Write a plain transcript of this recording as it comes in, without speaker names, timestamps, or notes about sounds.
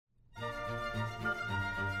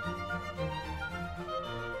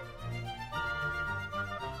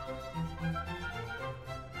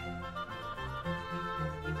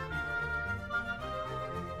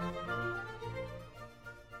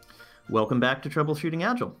Welcome back to Troubleshooting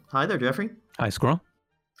Agile. Hi there, Jeffrey. Hi, Squirrel.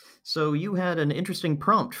 So you had an interesting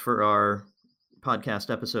prompt for our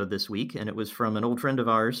podcast episode this week, and it was from an old friend of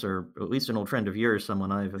ours, or at least an old friend of yours,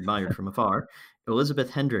 someone I've admired from afar,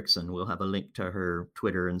 Elizabeth Hendrickson. We'll have a link to her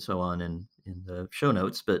Twitter and so on in the show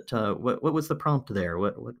notes. But what was the prompt there?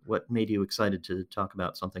 What made you excited to talk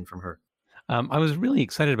about something from her? I was really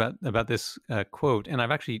excited about this quote, and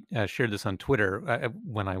I've actually shared this on Twitter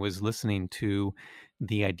when I was listening to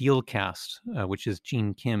the Ideal Cast, which is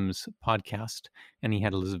Gene Kim's podcast, and he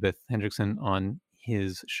had Elizabeth Hendrickson on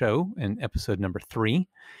his show in episode number 3.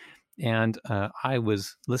 And I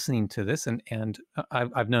was listening to this, and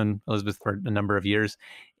I've known Elizabeth for a number of years,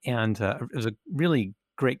 and it was a really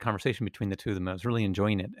great conversation between the two of them. I was really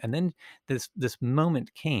enjoying it. And then this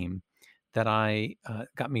moment came that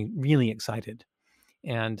got me really excited.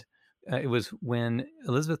 And it was when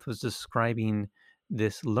Elizabeth was describing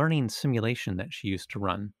this learning simulation that she used to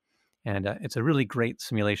run. And it's a really great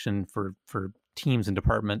simulation for teams and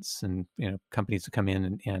departments and companies to come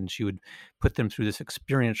in, and she would put them through this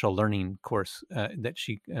experiential learning course that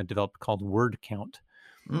she developed called Word Count.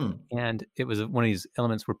 Mm. And it was one of these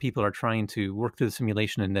elements where people are trying to work through the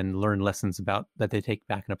simulation and then learn lessons about that they take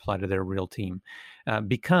back and apply to their real team,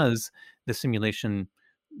 because the simulation,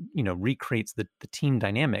 recreates the team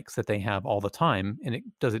dynamics that they have all the time, and it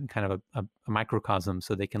does it in kind of a microcosm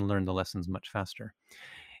so they can learn the lessons much faster.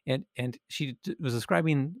 And she was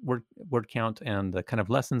describing word count and the kind of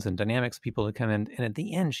lessons and dynamics people would come in. And at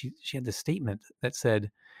the end, she had this statement that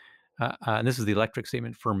said, and this is the electric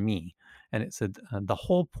statement for me. And it said, the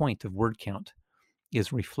whole point of word count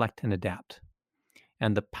is reflect and adapt.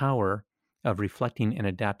 And the power of reflecting and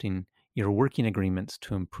adapting your working agreements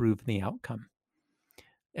to improve the outcome.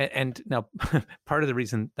 And now part of the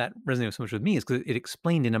reason that resonated so much with me is because it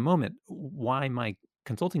explained in a moment why my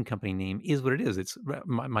consulting company name is what it is. It's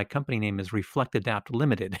my company name is Reflect Adapt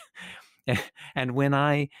Limited. And when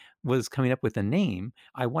I was coming up with a name,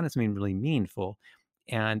 I wanted something really meaningful.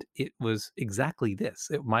 And it was exactly this.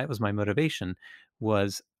 It was my motivation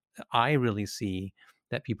was I really see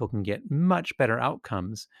that people can get much better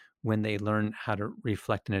outcomes when they learn how to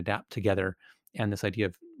reflect and adapt together. And this idea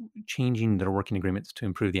of changing their working agreements to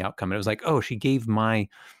improve the outcome. And it was like, oh, she gave my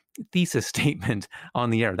thesis statement on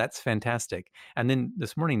the air. That's fantastic. And then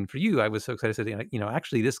this morning for you, I was so excited. I said,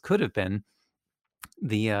 actually, this could have been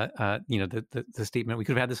the statement. We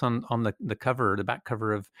could have had this on the cover, the back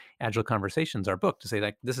cover of Agile Conversations, our book, to say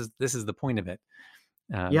like this is the point of it.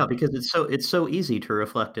 Yeah, because it's so easy to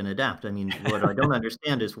reflect and adapt. I mean, what I don't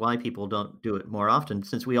understand is why people don't do it more often,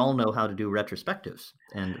 since we all know how to do retrospectives.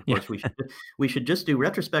 And of course, we should just do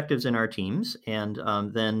retrospectives in our teams, and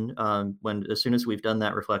then as soon as we've done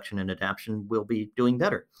that reflection and adaptation, we'll be doing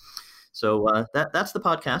better. So that's the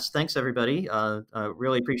podcast. Thanks, everybody.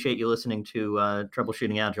 Really appreciate you listening to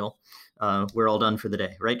Troubleshooting Agile. We're all done for the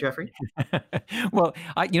day, right, Jeffrey? Well,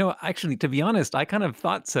 actually, to be honest, I kind of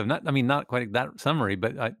thought so. Not quite that summary,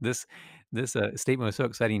 but this statement was so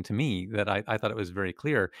exciting to me that I thought it was very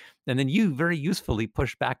clear. And then you very usefully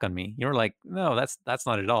pushed back on me. You're like, no, that's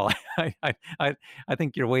not at all. I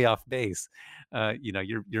think you're way off base.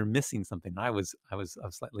 You're missing something. I was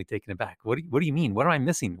slightly taken aback. What do you mean? What am I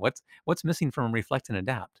missing? What's missing from Reflect and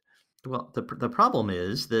Adapt? Well, the problem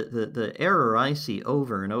is that the error I see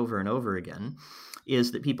over and over and over again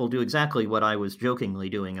is that people do exactly what I was jokingly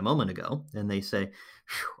doing a moment ago. And they say,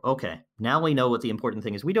 okay, now we know what the important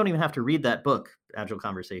thing is. We don't even have to read that book, Agile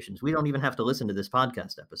Conversations. We don't even have to listen to this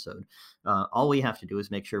podcast episode. All we have to do is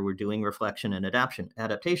make sure we're doing reflection and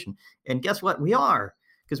adaptation. And guess what? We are,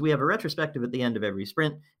 because we have a retrospective at the end of every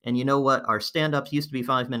sprint. And you know what? Our stand-ups used to be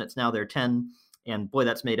 5 minutes. Now they're 10. And boy,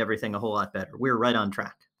 that's made everything a whole lot better. We're right on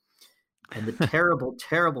track. And the terrible,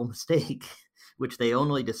 terrible mistake, which they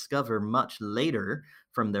only discover much later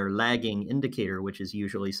from their lagging indicator, which is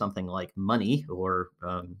usually something like money or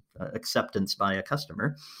acceptance by a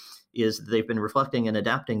customer, is they've been reflecting and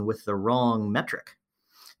adapting with the wrong metric.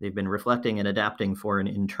 They've been reflecting and adapting for an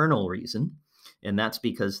internal reason. And that's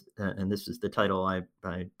because, and this is the title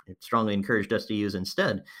I strongly encouraged us to use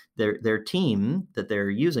instead, their team that they're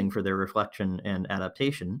using for their reflection and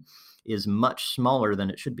adaptation is much smaller than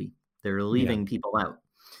it should be. They're leaving people out,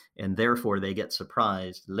 and therefore they get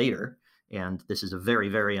surprised later. And this is a very,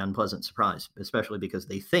 very unpleasant surprise, especially because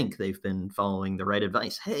they think they've been following the right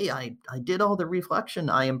advice. Hey, I did all the reflection.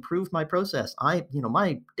 I improved my process.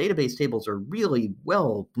 My database tables are really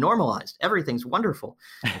well normalized. Everything's wonderful.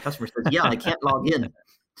 The customer says, yeah, I can't log in.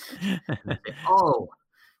 Say, oh,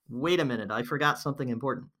 wait a minute. I forgot something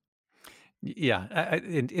important. Yeah,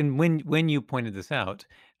 and when you pointed this out,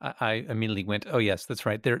 I immediately went, "Oh, yes, that's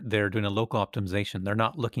right. They're doing a local optimization. They're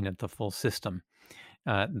not looking at the full system.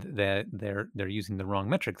 That they're using the wrong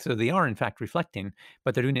metric. So they are in fact reflecting,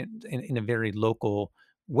 but they're doing it in a very local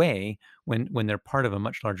way when they're part of a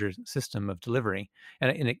much larger system of delivery.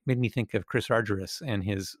 And it made me think of Chris Argyris and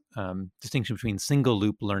his distinction between single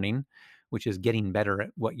loop learning, which is getting better at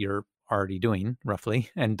what you're already doing roughly,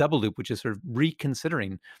 and double loop, which is sort of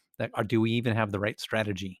reconsidering that, do we even have the right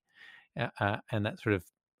strategy, and that sort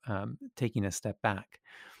of taking a step back.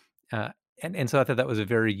 Uh, and so I thought that was a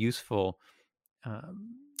very useful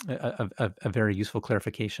a very useful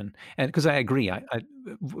clarification. And because I agree,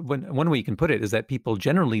 when one way you can put it is that people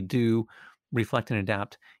generally do reflect and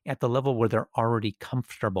adapt at the level where they're already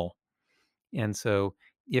comfortable. And so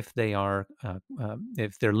if their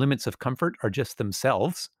limits of comfort are just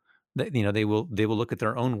themselves, that they will look at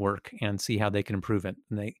their own work and see how they can improve it.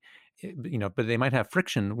 And but they might have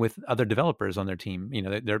friction with other developers on their team,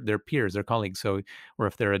 their peers, their colleagues. So, or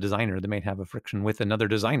if they're a designer, they might have a friction with another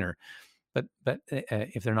designer. But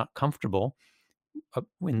if they're not comfortable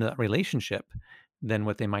in that relationship, then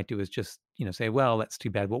what they might do is just say, well, that's too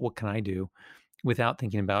bad. What can I do, without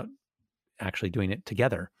thinking about actually doing it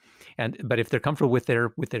together. But if they're comfortable with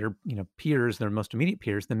their peers, their most immediate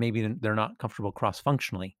peers, then maybe they're not comfortable cross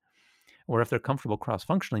functionally. Or if they're comfortable cross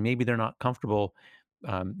functionally, maybe they're not comfortable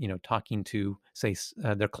talking to, say,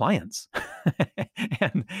 their clients,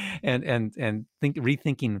 and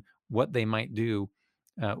rethinking what they might do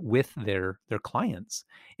with their clients.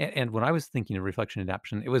 And when I was thinking of reflection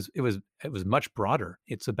adaptation, it was much broader.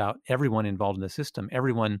 It's about everyone involved in the system,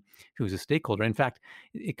 everyone who's a stakeholder. In fact,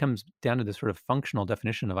 it comes down to this sort of functional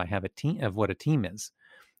definition of I have a team, of what a team is,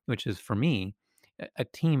 which is, for me, a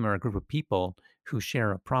team or a group of people who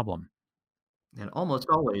share a problem. And almost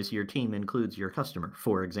always your team includes your customer,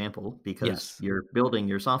 for example, because Yes. you're building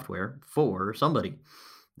your software for somebody.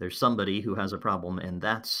 There's somebody who has a problem, and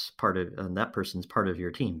that person's part of your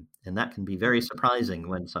team. And that can be very surprising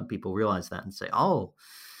when some people realize that and say, "Oh,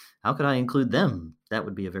 how could I include them?" That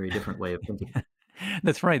would be a very different way of thinking.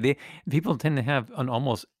 That's right. People tend to have an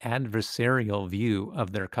almost adversarial view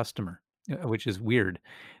of their customer, which is weird.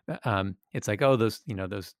 It's like, oh, those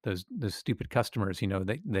stupid customers.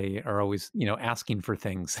 They are always asking for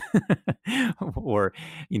things, or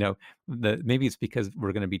maybe it's because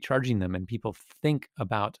we're going to be charging them, and people think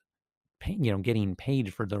about getting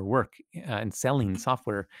paid for their work, and selling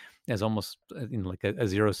software as almost like a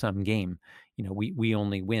zero sum game. We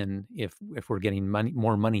only win if we're getting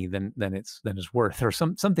more money than it's worth, or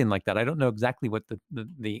something like that. I don't know exactly what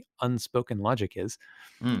the unspoken logic is,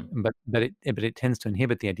 Mm. but it tends to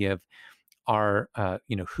inhibit the idea of our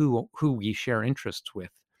who we share interests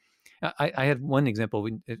with. I had one example,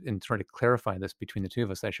 and try to clarify this between the two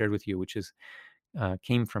of us, I shared with you, which is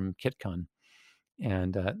came from KitCon.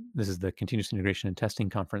 And this is the Continuous Integration and Testing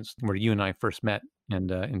Conference where you and I first met,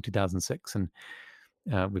 and in 2006, and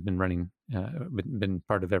we've been running, been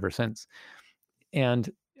part of ever since. And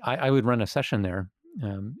I would run a session there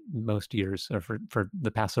most years, or for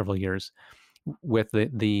the past several years, with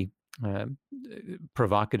the uh,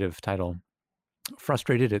 provocative title,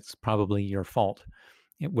 "Frustrated, It's Probably Your Fault,"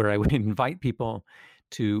 where I would invite people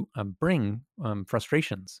to bring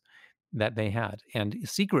frustrations that they had. And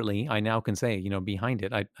secretly, I now can say, behind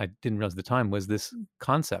it, I didn't realize at the time, was this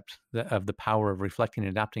concept of the power of reflecting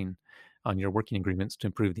and adapting on your working agreements to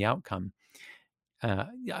improve the outcome.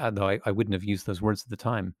 Yeah, though I wouldn't have used those words at the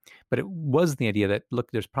time, but it was the idea that,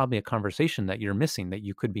 look, there's probably a conversation that you're missing that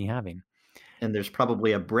you could be having. And there's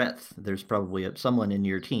probably a breadth. There's probably someone in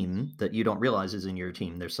your team that you don't realize is in your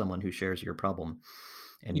team. There's someone who shares your problem,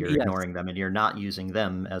 and you're Yes, ignoring them, and you're not using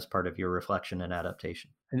them as part of your reflection and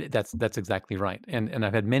adaptation. and that's exactly right. And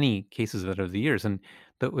I've had many cases of it over the years. And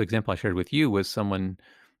the example I shared with you was someone.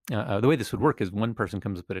 The way this would work is one person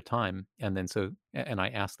comes up at a time, and then and I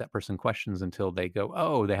ask that person questions until they go,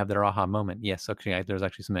 oh, they have their aha moment. Yes, actually, there's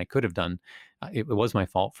actually something I could have done. It was my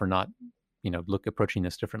fault for not, approaching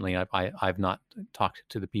this differently. I've not talked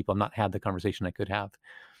to the people. I've not had the conversation I could have.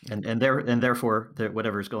 And therefore,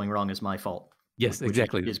 whatever's going wrong is my fault, Yes, which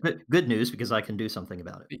exactly. is good news because I can do something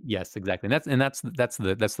about it. Yes, exactly. And that's the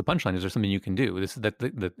punchline. Is there something you can do? This that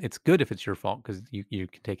it's good if it's your fault, because you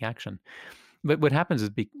can take action. But what happens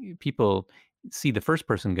is, people see the first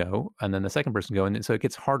person go, and then the second person go, and so it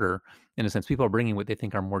gets harder in a sense. People are bringing what they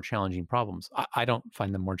think are more challenging problems. I don't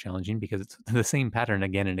find them more challenging, because it's the same pattern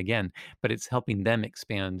again and again, but it's helping them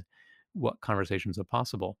expand what conversations are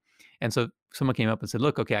possible. And so someone came up and said,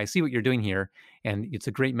 look, okay, I see what you're doing here, and it's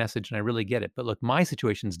a great message, and I really get it. But look, my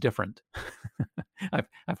situation's different.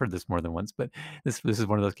 I've heard this more than once, but this is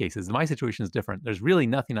one of those cases. My situation is different. There's really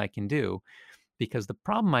nothing I can do because the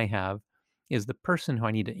problem I have is the person who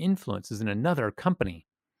I need to influence is in another company.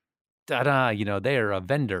 Ta-da, they are a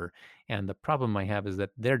vendor. And the problem I have is that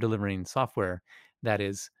they're delivering software that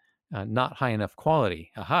is not high enough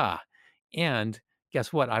quality. Aha. And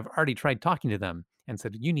guess what? I've already tried talking to them and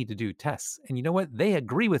said, you need to do tests. And you know what? They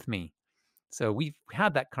agree with me. So we've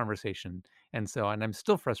had that conversation. And I'm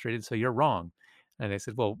still frustrated. So you're wrong. And I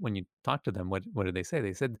said, well, when you talk to them, what did they say?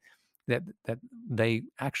 They said that they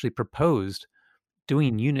actually proposed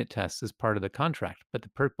doing unit tests as part of the contract, but the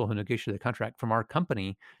people who negotiated the contract from our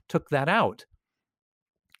company took that out.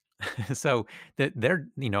 So that they're,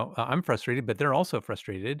 I'm frustrated, but they're also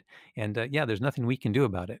frustrated. And yeah, there's nothing we can do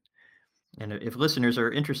about it. And if listeners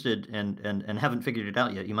are interested and haven't figured it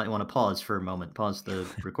out yet, you might want to pause for a moment, pause the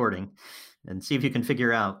recording, and see if you can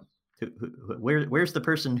figure out where's the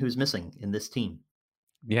person who's missing in this team.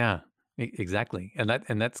 Yeah, exactly. And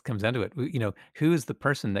that comes down to it. Who is the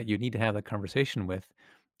person that you need to have a conversation with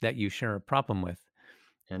that you share a problem with?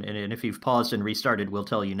 And if you've paused and restarted, we'll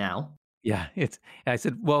tell you now. Yeah, I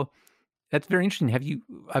said, well, that's very interesting.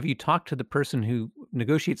 Have you talked to the person who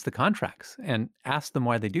negotiates the contracts and asked them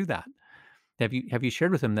why they do that? Have you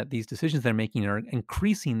shared with them that these decisions they're making are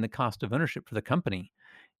increasing the cost of ownership for the company?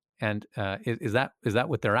 And is that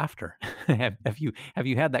what they're after? have you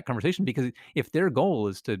had that conversation? Because if their goal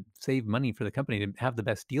is to save money for the company, to have the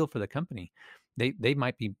best deal for the company, they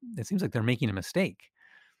might be. It seems like they're making a mistake.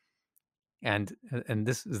 And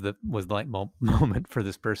this was the light moment for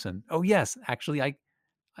this person. Oh yes, actually,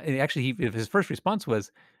 his first response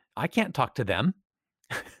was, "I can't talk to them."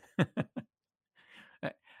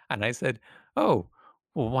 And I said, "Oh,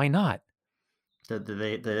 well, why not?" Have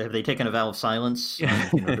they taken a vow of silence? Yeah.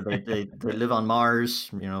 Do they live on Mars?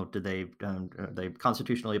 Do they are they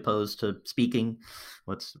constitutionally opposed to speaking?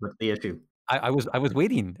 What's the issue? I was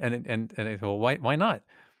waiting, and I said, "Well, why not?"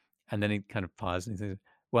 And then he kind of paused and he said,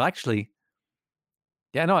 "Well, actually,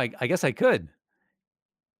 yeah, no, I guess I could.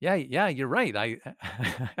 Yeah, you're right. I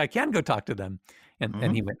I can go talk to them." And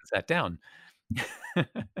he Hmm. went and sat down.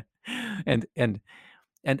 And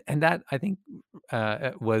that I think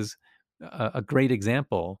was a great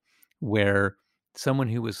example where someone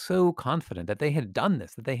who was so confident that they had done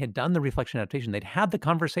this, that they had done the reflection adaptation, they'd had the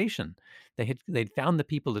conversation, they'd found the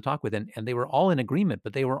people to talk with, and they were all in agreement,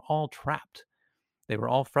 but they were all trapped. They were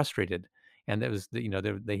all frustrated, and that was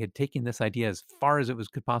they had taken this idea as far as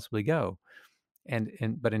could possibly go,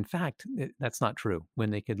 but in fact that's not true.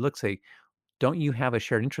 When they could say, don't you have a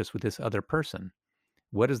shared interest with this other person?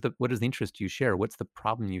 What is the interest you share? What's the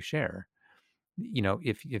problem you share?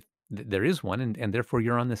 If there is one, and therefore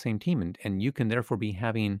you're on the same team, and you can therefore be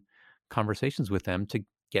having conversations with them to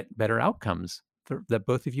get better outcomes that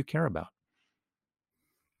both of you care about.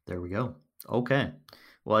 There we go. Okay.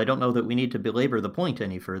 Well, I don't know that we need to belabor the point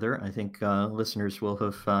any further. I think listeners will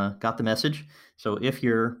have got the message. So if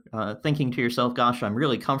you're thinking to yourself, gosh, I'm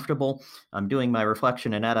really comfortable, I'm doing my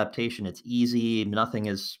reflection and adaptation, it's easy, nothing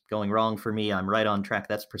is going wrong for me, I'm right on track,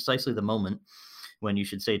 that's precisely the moment when you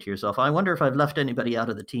should say to yourself, I wonder if I've left anybody out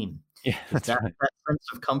of the team. Yeah, Because that's right. that sense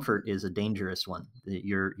of comfort is a dangerous one.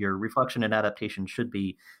 Your reflection and adaptation should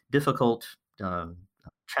be difficult,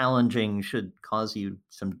 challenging, should cause you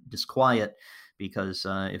some disquiet, because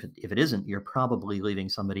if it isn't, you're probably leaving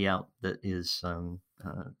somebody out that is going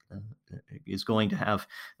to have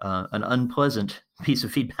an unpleasant piece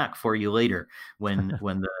of feedback for you later when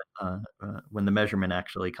the measurement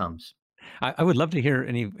actually comes. I would love to hear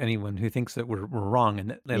anyone who thinks that we're wrong,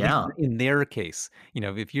 and at least Yeah. in their case,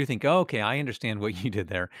 if you think, oh, okay, I understand what you did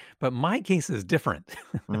there, but my case is different.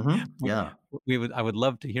 Hmm. W- Yeah. I would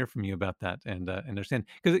love to hear from you about that and understand,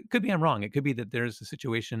 because it could be I'm wrong. It could be that there's a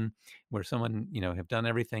situation where someone have done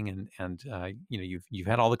everything, and you've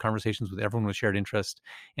had all the conversations with everyone with shared interest,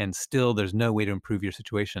 and still there's no way to improve your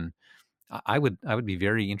situation. I would be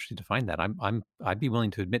very interested to find that. I'd be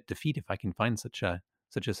willing to admit defeat if I can find such a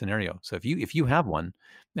scenario. So if you have one,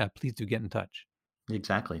 yeah, please do get in touch.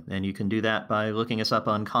 Exactly. And you can do that by looking us up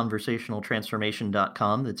on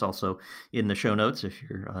conversationaltransformation.com. It's also in the show notes if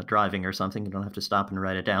you're driving or something. You don't have to stop and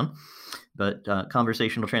write it down. But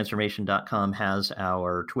conversationaltransformation.com has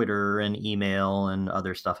our Twitter and email and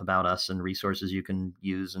other stuff about us and resources you can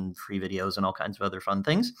use and free videos and all kinds of other fun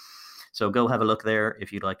things. So go have a look there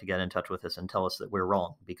if you'd like to get in touch with us and tell us that we're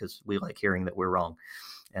wrong, because we like hearing that we're wrong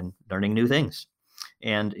and learning new things.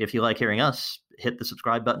 And if you like hearing us, hit the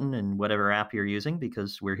subscribe button in whatever app you're using,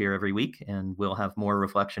 because we're here every week and we'll have more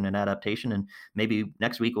reflection and adaptation. And maybe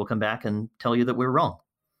next week we'll come back and tell you that we're wrong.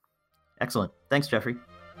 Excellent. Thanks, Jeffrey.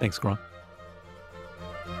 Thanks, Grant.